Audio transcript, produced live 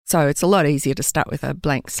So it's a lot easier to start with a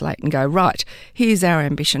blank slate and go, right, here's our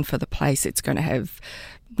ambition for the place. It's going to have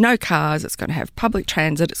no cars, it's going to have public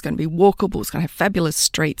transit, it's going to be walkable, it's going to have fabulous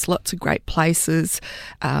streets, lots of great places.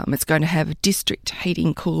 It's going to have district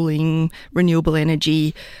heating, cooling, renewable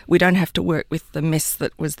energy. We don't have to work with the mess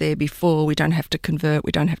that was there before. We don't have to convert,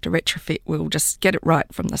 we don't have to retrofit. We'll just get it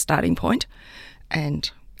right from the starting point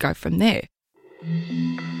and go from there.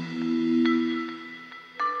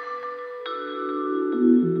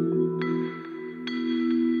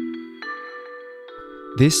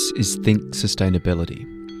 This is Think Sustainability.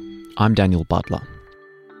 I'm Daniel Butler.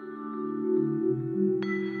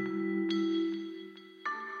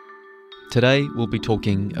 Today we'll be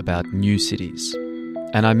talking about new cities.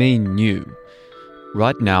 And I mean new.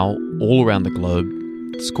 Right now, all around the globe,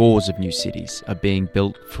 scores of new cities are being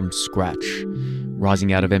built from scratch,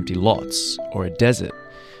 rising out of empty lots, or a desert,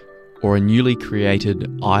 or a newly created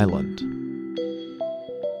island.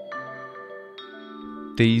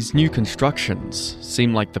 These new constructions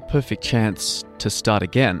seem like the perfect chance to start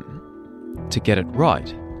again, to get it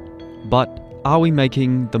right. But are we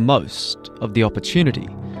making the most of the opportunity?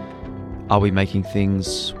 Are we making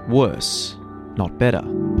things worse, not better?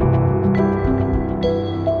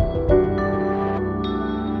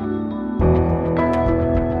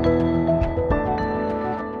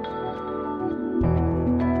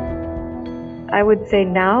 I would say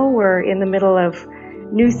now we're in the middle of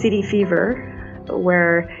new city fever,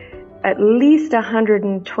 where at least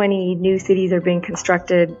 120 new cities are being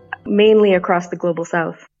constructed, mainly across the global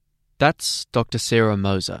south. That's Dr. Sarah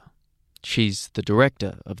Moser. She's the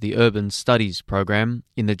director of the Urban Studies program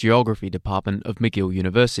in the Geography Department of McGill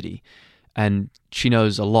University, and she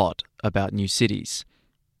knows a lot about new cities.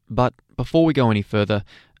 But before we go any further,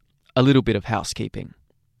 a little bit of housekeeping.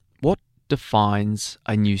 What defines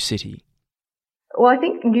a new city? Well, I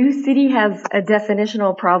think new city has a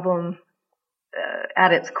definitional problem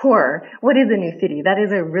at its core. What is a new city? That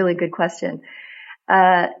is a really good question.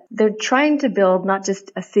 They're trying to build not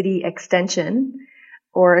just a city extension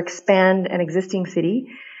or expand an existing city,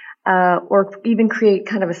 or even create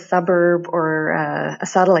kind of a suburb or a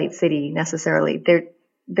satellite city necessarily.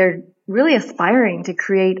 They're really aspiring to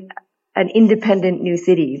create an independent new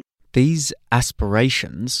city. These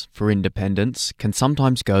aspirations for independence can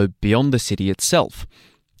sometimes go beyond the city itself,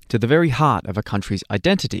 to the very heart of a country's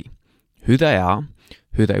identity. Who they are,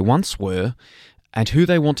 who they once were, and who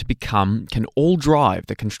they want to become can all drive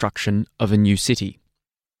the construction of a new city.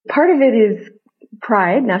 Part of it is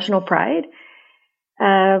pride, national pride.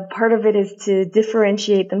 Part of it is to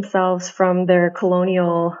differentiate themselves from their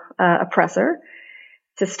colonial oppressor,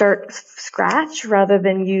 to start scratch rather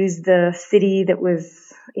than use the city that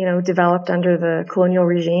was, developed under the colonial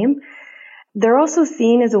regime. They're also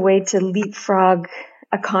seen as a way to leapfrog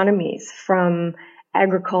economies from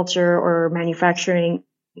agriculture or manufacturing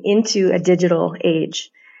into a digital age.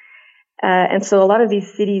 And so a lot of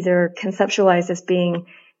these cities are conceptualized as being,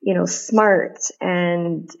 smart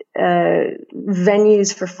and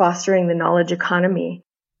venues for fostering the knowledge economy.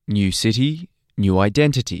 New city, new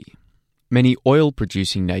identity. Many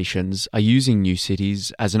oil-producing nations are using new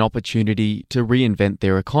cities as an opportunity to reinvent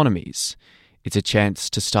their economies. It's a chance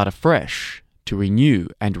to start afresh, to renew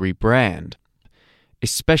and rebrand,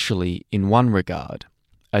 especially in one regard,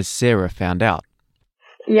 as Sarah found out.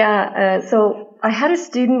 Yeah, so I had a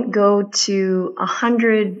student go to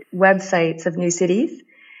 100 websites of new cities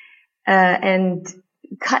and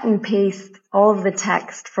cut and paste all of the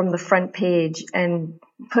text from the front page and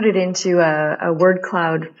put it into a word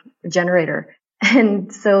cloud generator.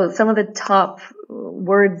 And so some of the top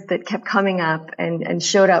words that kept coming up and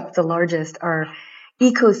showed up the largest are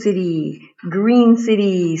eco-city, green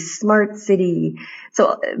city, smart city.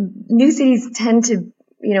 So new cities tend to,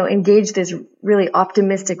 engage this really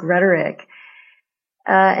optimistic rhetoric.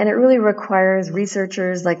 And it really requires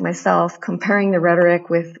researchers like myself comparing the rhetoric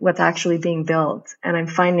with what's actually being built. And I'm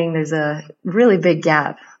finding there's a really big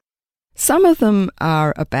gap. Some of them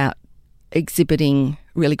are about exhibiting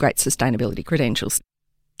really great sustainability credentials.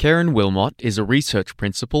 Karen Wilmot is a research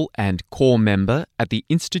principal and core member at the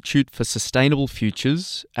Institute for Sustainable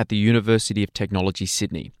Futures at the University of Technology,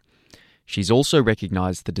 Sydney. She's also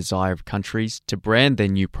recognised the desire of countries to brand their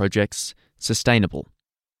new projects sustainable.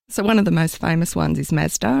 So one of the most famous ones is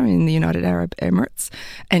Mazda in the United Arab Emirates,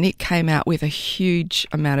 and it came out with a huge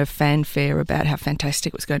amount of fanfare about how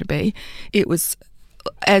fantastic it was going to be. It was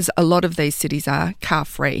as a lot of these cities are,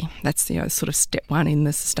 car-free. That's sort of step one in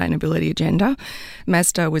the sustainability agenda.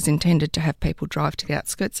 Mazda was intended to have people drive to the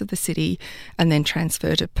outskirts of the city and then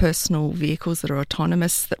transfer to personal vehicles that are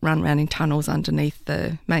autonomous, that run around in tunnels underneath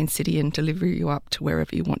the main city and deliver you up to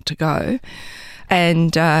wherever you want to go.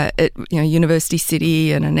 And university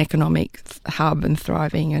city and an economic hub and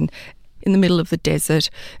thriving, and in the middle of the desert,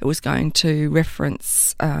 it was going to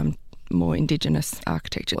reference more Indigenous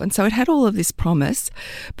architecture. And so it had all of this promise,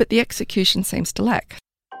 but the execution seems to lack.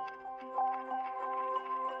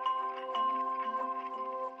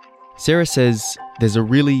 Sarah says there's a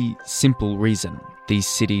really simple reason these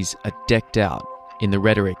cities are decked out in the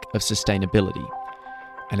rhetoric of sustainability,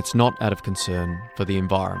 and it's not out of concern for the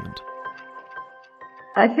environment.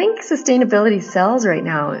 I think sustainability sells right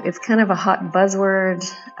now. It's kind of a hot buzzword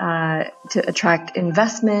to attract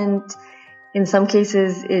investment. In some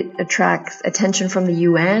cases, it attracts attention from the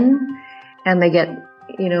UN, and they get,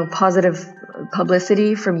 positive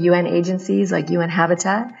publicity from UN agencies like UN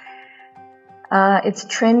Habitat. It's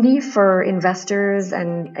trendy for investors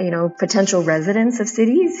and, potential residents of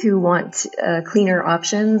cities who want cleaner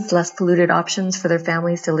options, less polluted options for their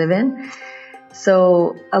families to live in.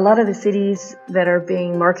 So a lot of the cities that are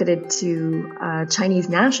being marketed to Chinese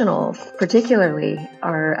nationals particularly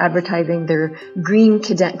are advertising their green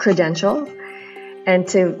credentials, and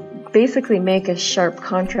to basically make a sharp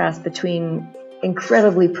contrast between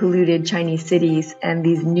incredibly polluted Chinese cities and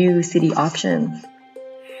these new city options.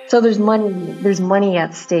 So there's money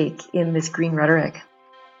at stake in this green rhetoric.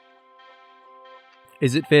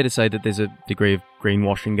 Is it fair to say that there's a degree of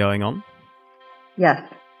greenwashing going on? Yes.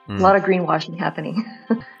 A lot of greenwashing happening.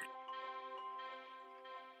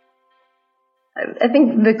 I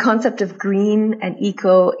think the concept of green and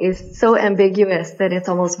eco is so ambiguous that it's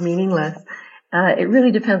almost meaningless. It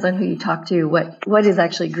really depends on who you talk to, what is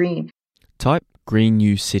actually green. Type Green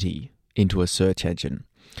New City into a search engine.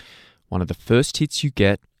 One of the first hits you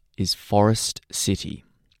get is Forest City.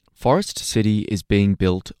 Forest City is being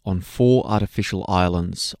built on 4 artificial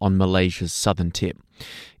islands on Malaysia's southern tip,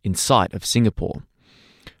 in sight of Singapore.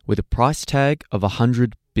 With a price tag of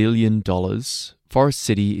 $100 billion, Forest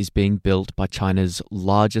City is being built by China's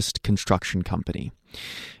largest construction company.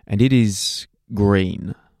 And it is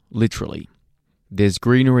green, literally. There's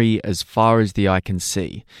greenery as far as the eye can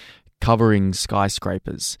see, covering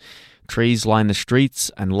skyscrapers. Trees line the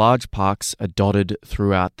streets and large parks are dotted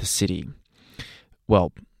throughout the city.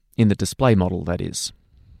 Well, in the display model, that is.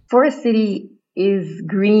 Forest City is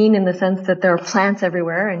green in the sense that there are plants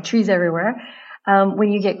everywhere and trees everywhere.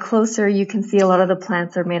 When you get closer, you can see a lot of the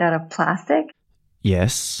plants are made out of plastic.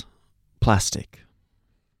 Yes, plastic.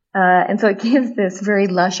 And so it gives this very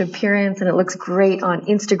lush appearance, and it looks great on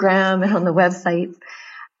Instagram and on the website.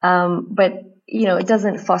 But, it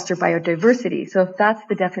doesn't foster biodiversity. So if that's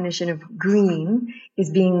the definition of green,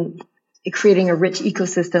 is creating a rich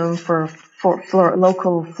ecosystem for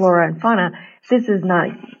local flora and fauna, this is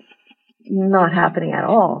not happening at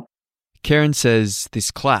all. Karen says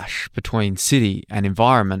this clash between city and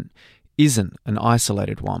environment isn't an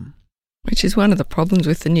isolated one. Which is one of the problems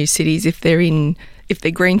with the new cities. If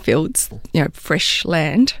they're greenfields, fresh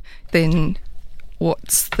land, then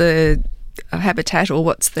what's the habitat or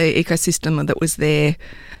what's the ecosystem that was there,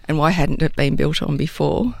 and why hadn't it been built on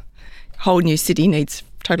before? Whole new city needs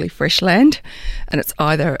totally fresh land, and it's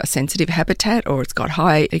either a sensitive habitat, or it's got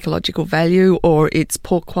high ecological value, or it's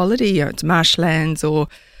poor quality, it's marshlands, or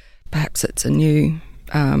perhaps it's a new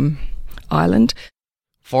island.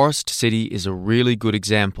 Forest City is a really good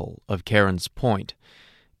example of Karen's point.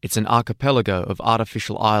 It's an archipelago of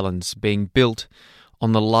artificial islands being built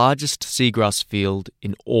on the largest seagrass field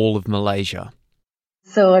in all of Malaysia.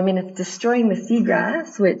 So, it's destroying the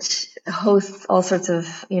seagrass, which hosts all sorts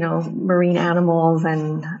of, marine animals,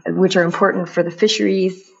 and which are important for the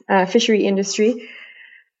fishery industry.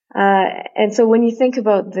 And so when you think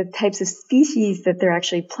about the types of species that they're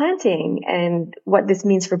actually planting and what this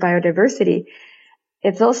means for biodiversity,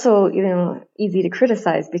 it's also, easy to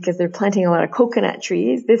criticize because they're planting a lot of coconut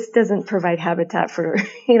trees. This doesn't provide habitat for,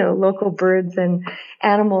 local birds and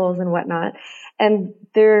animals and whatnot. And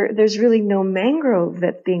there's really no mangrove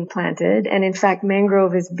that's being planted. And in fact,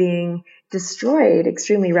 mangrove is being destroyed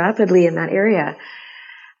extremely rapidly in that area.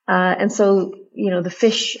 And so, the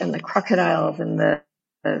fish and the crocodiles and the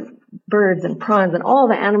birds and prawns and all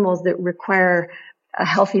the animals that require a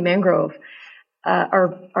healthy mangrove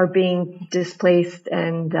are being displaced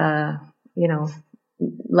and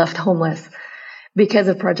left homeless because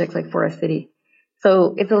of projects like Forest City.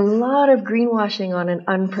 So it's a lot of greenwashing on an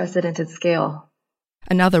unprecedented scale.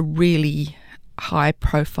 Another really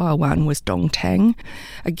high-profile one was Dongtang.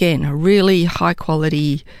 Again, a really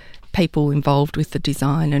high-quality people involved with the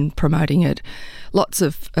design and promoting it. Lots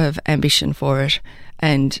of ambition for it,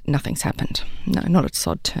 and nothing's happened. No, not a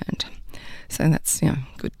sod turned. So that's,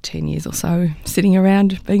 good 10 years or so sitting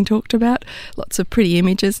around being talked about. Lots of pretty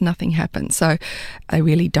images, nothing happened. So they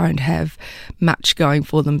really don't have much going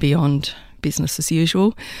for them beyond business as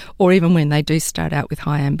usual. Or even when they do start out with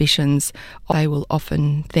high ambitions, they will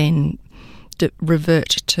often then revert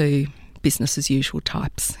to business as usual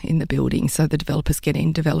types in the building. So the developers get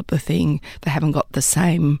in, develop the thing. They haven't got the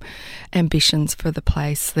same ambitions for the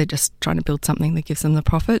place. They're just trying to build something that gives them the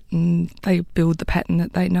profit, and they build the pattern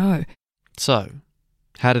that they know. So,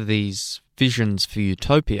 how do these visions for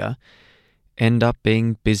utopia end up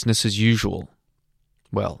being business as usual?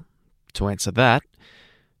 Well, to answer that,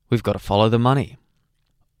 we've got to follow the money,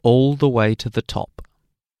 all the way to the top.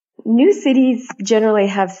 New cities generally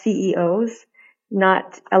have CEOs,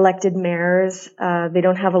 not elected mayors. They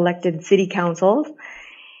don't have elected city councils.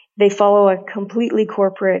 They follow a completely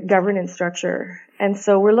corporate governance structure. And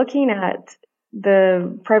so we're looking at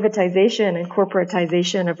the privatization and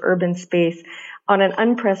corporatization of urban space on an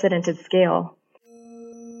unprecedented scale.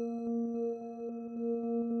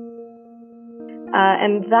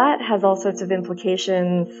 And that has all sorts of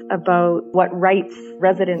implications about what rights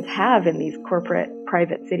residents have in these corporate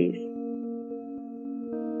private cities.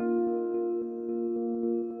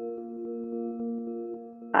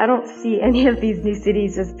 I don't see any of these new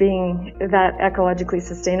cities as being that ecologically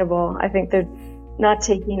sustainable. I think they're not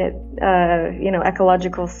taking it,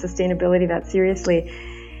 ecological sustainability that seriously.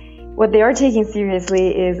 What they are taking seriously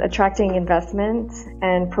is attracting investment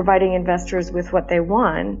and providing investors with what they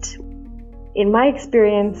want. In my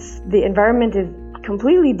experience, the environment is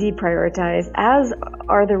completely deprioritized, as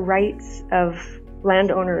are the rights of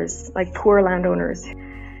landowners, like poor landowners.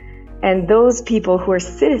 And those people who are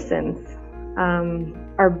citizens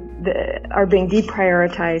are being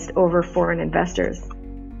deprioritized over foreign investors.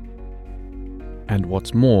 And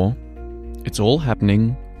what's more, it's all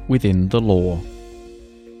happening within the law.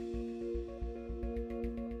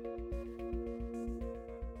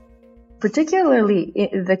 Particularly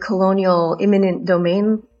the colonial eminent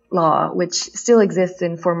domain law, which still exists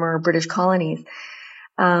in former British colonies,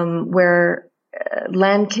 where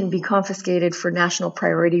land can be confiscated for national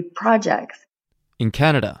priority projects. In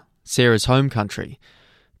Canada, Sarah's home country,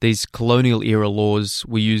 these colonial-era laws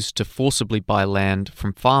were used to forcibly buy land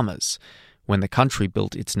from farmers when the country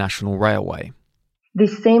built its national railway. The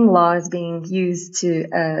same law is being used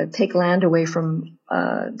to take land away from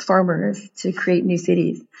farmers to create new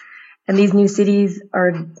cities. And these new cities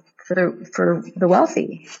are for the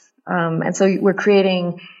wealthy. And so we're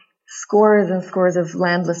creating scores and scores of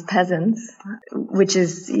landless peasants, which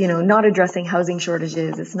is, not addressing housing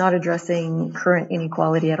shortages. It's not addressing current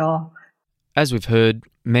inequality at all. As we've heard,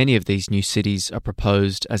 many of these new cities are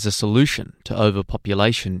proposed as a solution to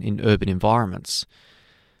overpopulation in urban environments.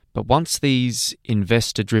 But once these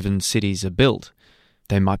investor-driven cities are built,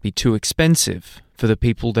 they might be too expensive for the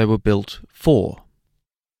people they were built for.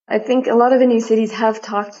 I think a lot of the new cities have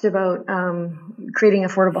talked about creating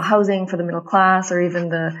affordable housing for the middle class or even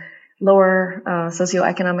the lower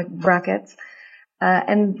socioeconomic brackets.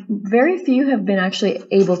 And very few have been actually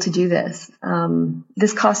able to do this.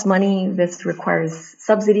 This costs money. This requires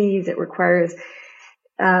subsidies. It requires,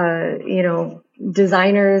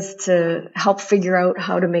 designers to help figure out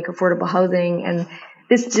how to make affordable housing. And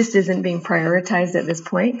this just isn't being prioritized at this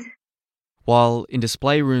point. While in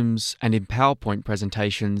display rooms and in PowerPoint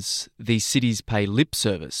presentations, these cities pay lip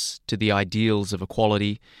service to the ideals of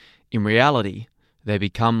equality, in reality, they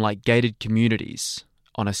become like gated communities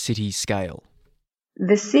on a city scale.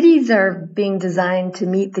 The cities are being designed to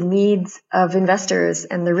meet the needs of investors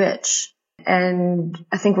and the rich. And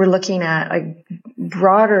I think we're looking at a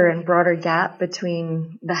broader and broader gap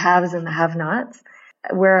between the haves and the have-nots,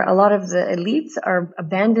 where a lot of the elites are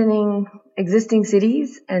abandoning existing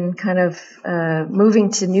cities and kind of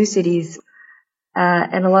moving to new cities.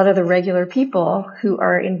 And a lot of the regular people who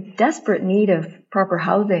are in desperate need of proper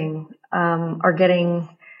housing are getting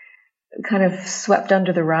kind of swept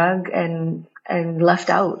under the rug and left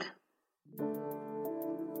out.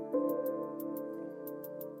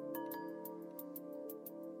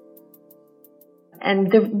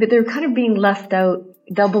 And they're kind of being left out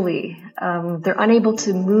doubly. They're unable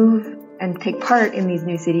to move and take part in these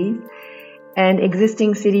new cities. And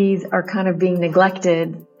existing cities are kind of being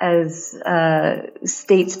neglected as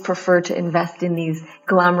states prefer to invest in these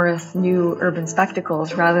glamorous new urban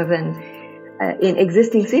spectacles rather than in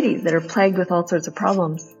existing cities that are plagued with all sorts of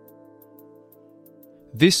problems.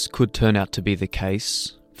 This could turn out to be the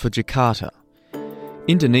case for Jakarta,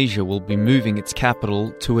 Indonesia will be moving its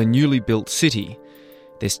capital to a newly built city.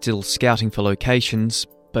 They're still scouting for locations,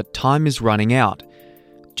 but time is running out.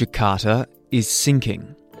 Jakarta is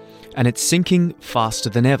sinking, and it's sinking faster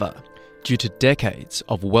than ever due to decades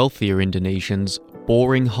of wealthier Indonesians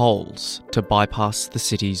boring holes to bypass the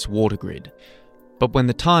city's water grid. But when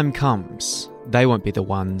the time comes, they won't be the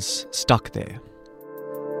ones stuck there.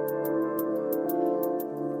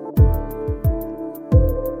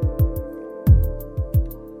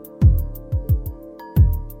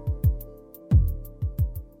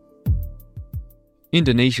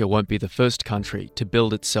 Indonesia won't be the first country to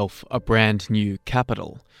build itself a brand new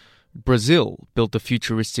capital. Brazil built the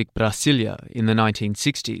futuristic Brasilia in the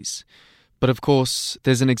 1960s. But of course,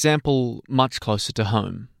 there's an example much closer to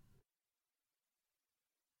home.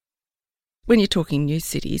 When you're talking new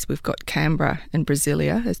cities, we've got Canberra and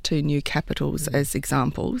Brasilia as two new capitals as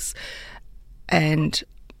examples. And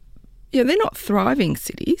they're not thriving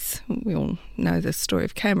cities. We all know the story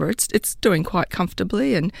of Canberra. It's doing quite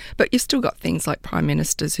comfortably, but you've still got things like prime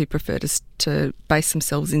ministers who prefer to base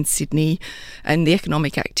themselves in Sydney, and the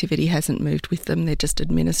economic activity hasn't moved with them. They're just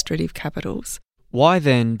administrative capitals. Why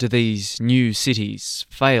then do these new cities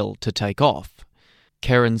fail to take off?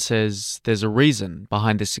 Karen says there's a reason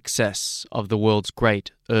behind the success of the world's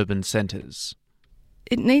great urban centres.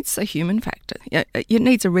 It needs a human factor. It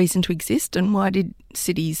needs a reason to exist. And why did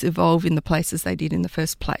cities evolve in the places they did in the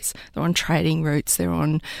first place? They're on trading routes, they're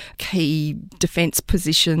on key defence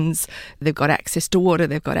positions, they've got access to water,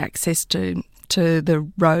 they've got access to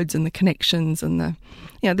the roads and the connections and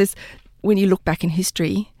when you look back in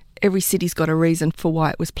history, every city's got a reason for why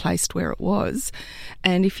it was placed where it was.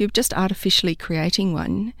 And if you're just artificially creating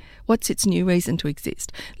one, what's its new reason to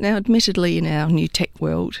exist? Now, admittedly, in our new tech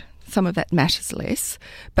world, some of that matters less,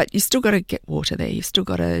 but you've still got to get water there, you've still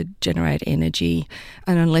got to generate energy,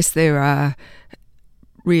 and unless there are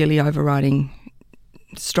really overriding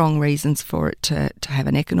strong reasons for it to have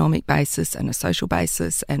an economic basis and a social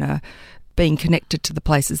basis and being connected to the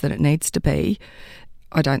places that it needs to be,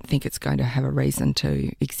 I don't think it's going to have a reason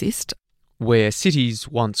to exist. Where cities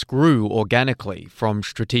once grew organically from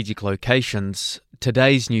strategic locations,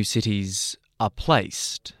 today's new cities are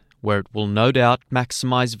placed where it will no doubt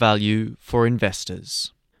maximise value for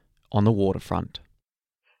investors on the waterfront.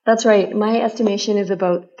 That's right. My estimation is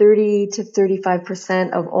about 30 to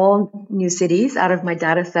 35% of all new cities out of my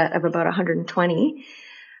data set of about 120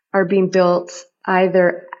 are being built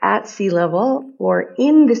either at sea level or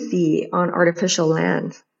in the sea on artificial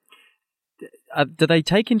land. Do they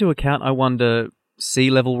take into account, I wonder,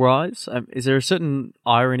 sea level rise? Is there a certain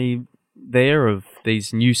irony there of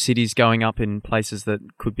these new cities going up in places that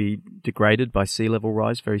could be degraded by sea level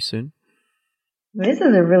rise very soon? This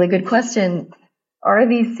is a really good question. Are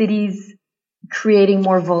these cities creating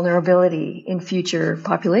more vulnerability in future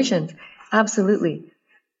populations? Absolutely.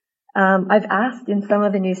 I've asked in some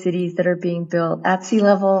of the new cities that are being built at sea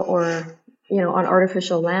level or, on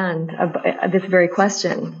artificial land this very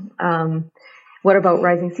question. What about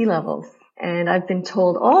rising sea levels? And I've been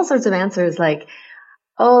told all sorts of answers like,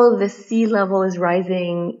 oh, the sea level is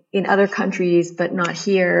rising in other countries, but not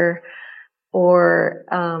here. Or,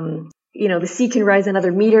 the sea can rise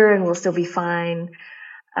another meter and we'll still be fine.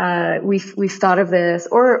 We've thought of this,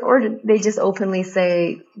 or they just openly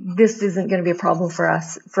say, this isn't going to be a problem for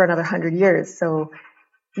us for another 100 years. So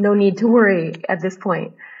no need to worry at this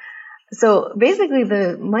point. So basically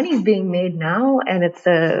the money's being made now and it's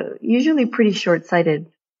usually pretty short-sighted.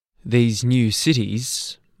 These new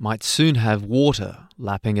cities might soon have water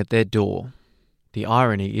lapping at their door. The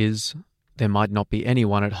irony is there might not be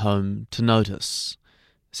anyone at home to notice.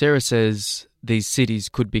 Sarah says these cities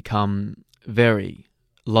could become very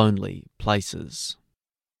lonely places.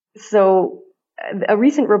 So a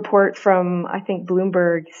recent report from, I think,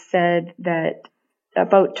 Bloomberg said that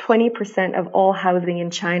about 20% of all housing in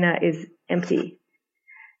China is empty.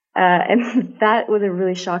 And that was a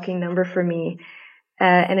really shocking number for me.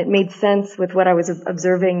 And it made sense with what I was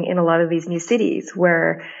observing in a lot of these new cities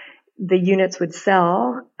where the units would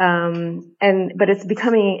sell. But it's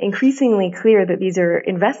becoming increasingly clear that these are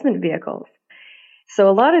investment vehicles. So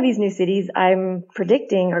a lot of these new cities I'm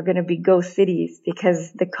predicting are going to be ghost cities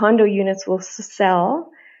because the condo units will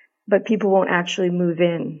sell, but people won't actually move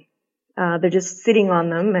in. They're just sitting on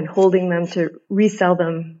them and holding them to resell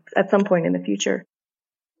them at some point in the future.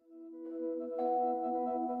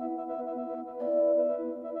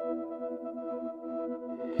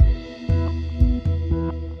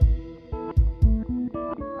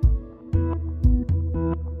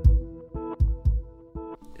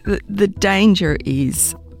 The danger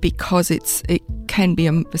is because it can be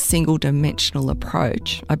a single-dimensional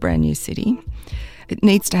approach, a brand new city. It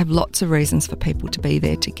needs to have lots of reasons for people to be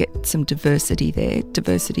there, to get some diversity there,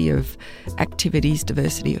 diversity of activities,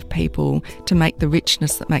 diversity of people, to make the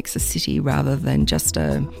richness that makes a city rather than just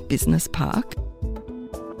a business park.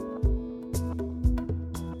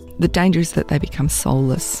 The danger is that they become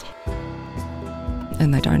soulless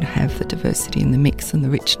and they don't have the diversity and the mix and the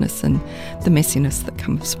richness and the messiness that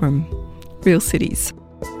comes from real cities.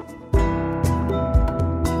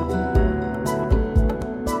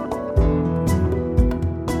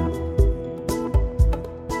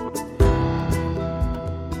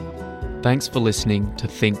 Thanks for listening to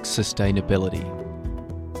Think Sustainability.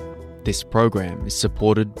 This program is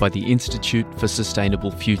supported by the Institute for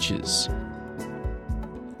Sustainable Futures.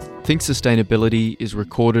 Think Sustainability is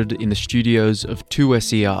recorded in the studios of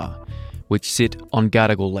 2SER, which sit on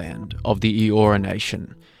Gadigal land of the Eora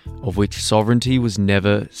Nation, of which sovereignty was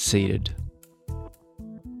never ceded.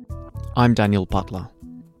 I'm Daniel Butler.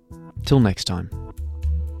 Till next time.